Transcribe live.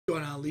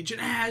going on, Legion?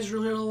 As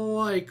really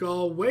like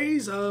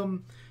always.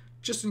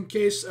 Just in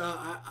case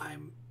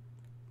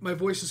my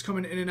voice is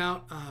coming in and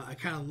out. I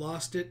kind of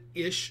lost it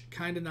ish,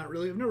 kind of, not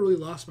really. I've never really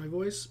lost my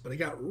voice, but I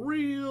got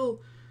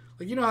real,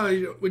 like, you know how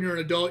when you're an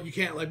adult you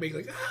can't like make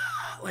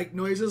like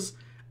noises.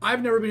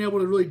 I've never been able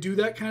to really do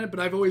that kind of, but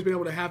I've always been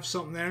able to have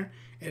something there,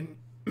 and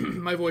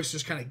my voice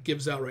just kind of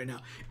gives out right now.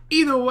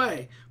 Either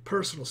way,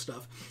 personal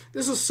stuff.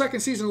 This is the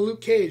second season of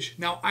Luke Cage.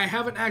 Now, I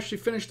haven't actually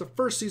finished the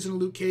first season of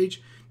Luke Cage,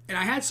 and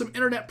I had some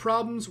internet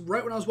problems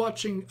right when I was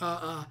watching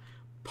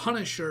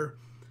Punisher,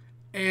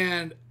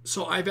 and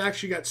so I've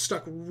actually got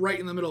stuck right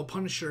in the middle of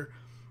Punisher,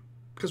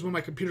 because when my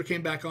computer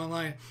came back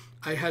online,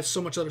 I had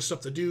so much other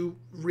stuff to do,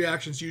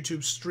 reactions,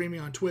 YouTube, streaming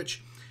on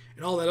Twitch,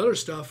 and all that other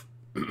stuff,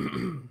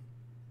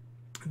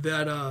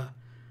 that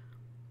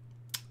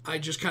I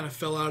just kind of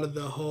fell out of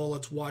the whole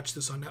let's watch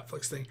this on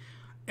Netflix thing.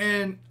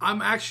 And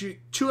I'm actually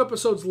 2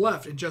 episodes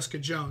left in Jessica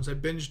Jones. I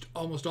binged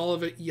almost all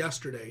of it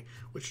yesterday,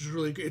 which is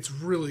really good. It's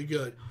really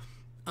good.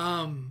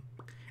 And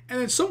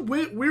then some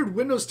weird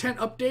Windows 10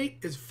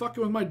 update is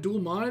fucking with my dual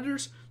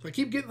monitors. So I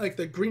keep getting like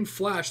the green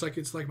flash, like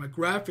it's like my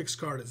graphics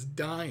card is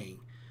dying.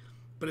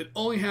 But it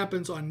only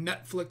happens on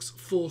Netflix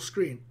full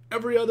screen.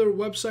 Every other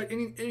website,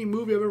 any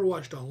movie I've ever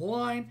watched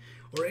online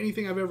or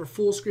anything I've ever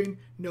full screen,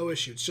 no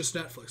issue. It's just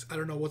Netflix. I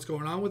don't know what's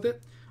going on with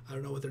it. I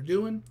don't know what they're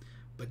doing.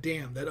 But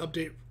damn, that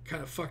update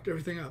kind of fucked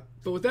everything up.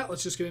 But with that,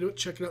 let's just get into it,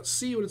 check it out,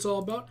 see what it's all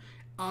about.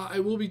 I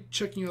will be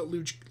checking out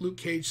Luke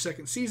Cage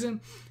second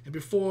season. And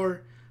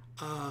before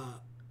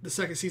the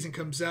second season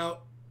comes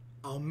out,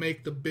 I'll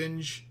make the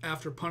binge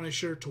after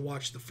Punisher to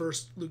watch the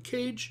first Luke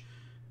Cage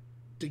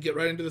to get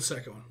right into the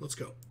second one. Let's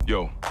go.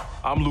 Yo,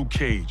 I'm Luke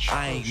Cage.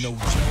 I ain't no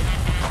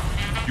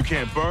joke. You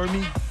can't burn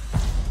me,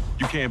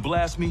 you can't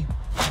blast me,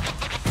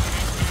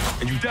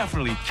 and you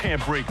definitely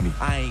can't break me.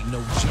 I ain't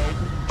no joke.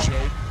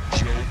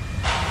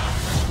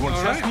 You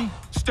wanna test me?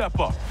 Step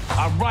up.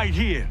 I'm right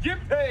here.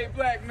 Get paid,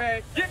 black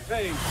man. Get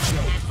paid.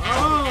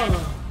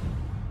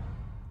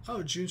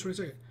 Oh, June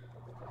 22nd.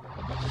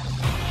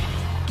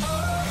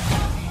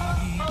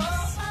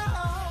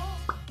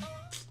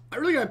 I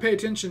really gotta pay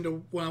attention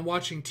to when I'm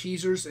watching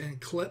teasers and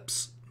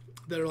clips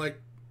that are like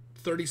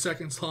 30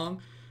 seconds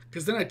long,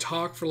 because then I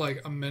talk for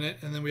like a minute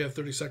and then we have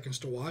 30 seconds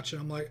to watch,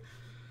 and I'm like,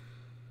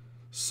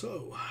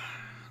 so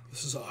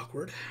this is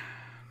awkward.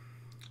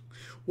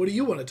 What do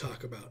you want to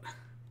talk about?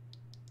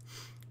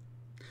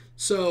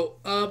 So,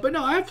 but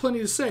no, I have plenty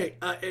to say.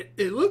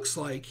 It looks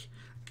like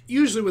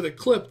usually with a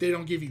clip they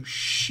don't give you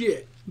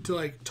shit to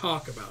like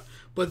talk about,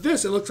 but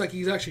this, it looks like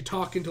he's actually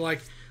talking to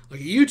like a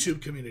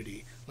YouTube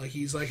community. Like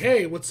he's like,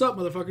 hey, what's up,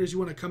 motherfuckers? You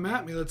want to come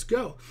at me? Let's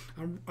go.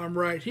 I'm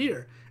right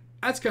here.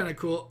 That's kind of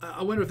cool.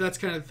 I wonder if that's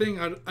kind of thing.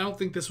 I don't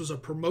think this was a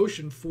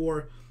promotion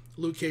for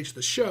Luke Cage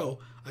the show.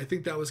 I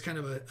think that was kind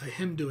of a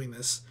him doing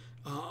this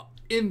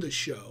in the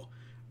show,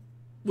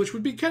 which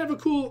would be kind of a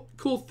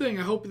cool thing.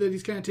 I hope that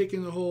he's kind of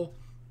taking the whole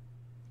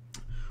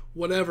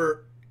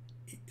whatever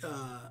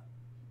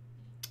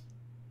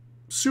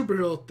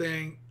superhero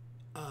thing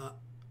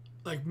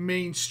like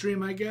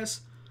mainstream, I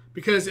guess,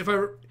 because if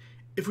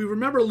we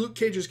remember Luke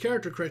Cage's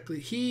character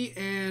correctly, he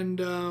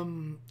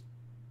and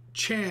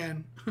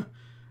Chan,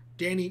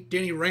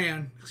 Danny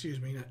Rand,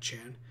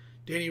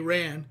 Danny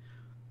Rand,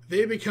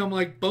 they become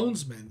like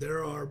bonesmen.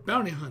 There are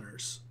bounty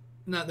hunters.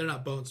 They're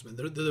not bonesmen.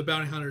 They're the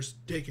bounty hunters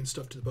taking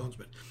stuff to the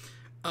bonesmen.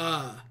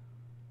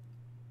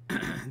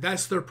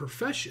 That's their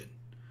profession.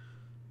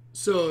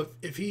 So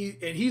if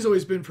he's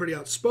always been pretty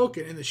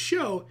outspoken. In the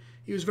show,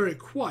 he was very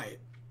quiet.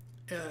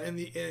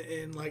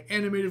 In like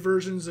animated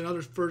versions and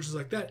other versions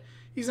like that,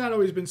 he's not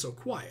always been so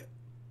quiet.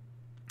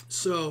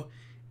 So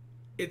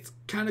it's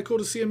kind of cool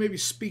to see him maybe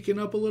speaking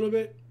up a little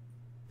bit,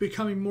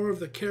 becoming more of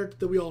the character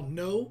that we all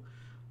know,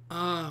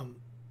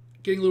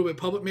 getting a little bit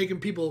public, making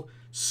people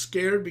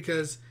scared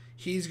because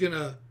he's going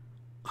to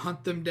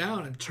hunt them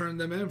down and turn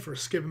them in for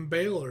skipping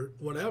bail or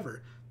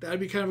whatever. That'd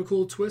be kind of a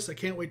cool twist. I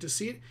can't wait to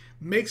see it.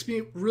 Makes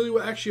me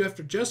really, actually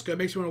after Jessica, it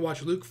makes me want to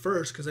watch Luke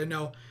first, because I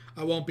know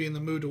I won't be in the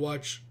mood to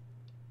watch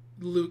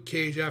Luke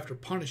Cage after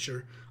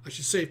Punisher. I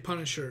should say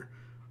Punisher,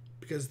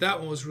 because that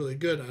one was really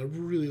good. I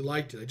really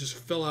liked it. I just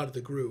fell out of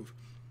the groove.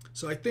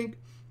 So I think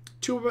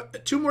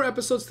two more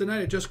episodes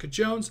tonight of Jessica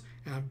Jones,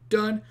 and I'm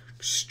done.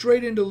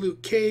 Straight into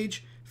Luke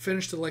Cage.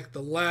 Finished like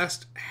the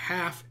last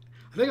half.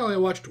 I think I only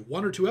watched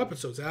 1 or 2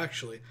 episodes,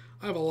 actually.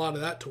 I have a lot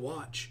of that to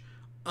watch.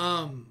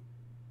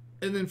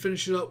 And then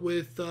finish it up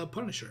with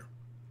Punisher.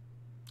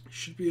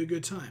 Should be a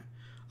good time.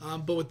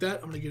 But with that,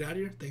 I'm going to get out of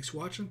here. Thanks for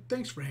watching.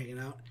 Thanks for hanging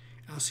out.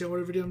 And I'll see you on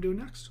whatever video I'm doing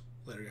next.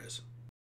 Later, guys.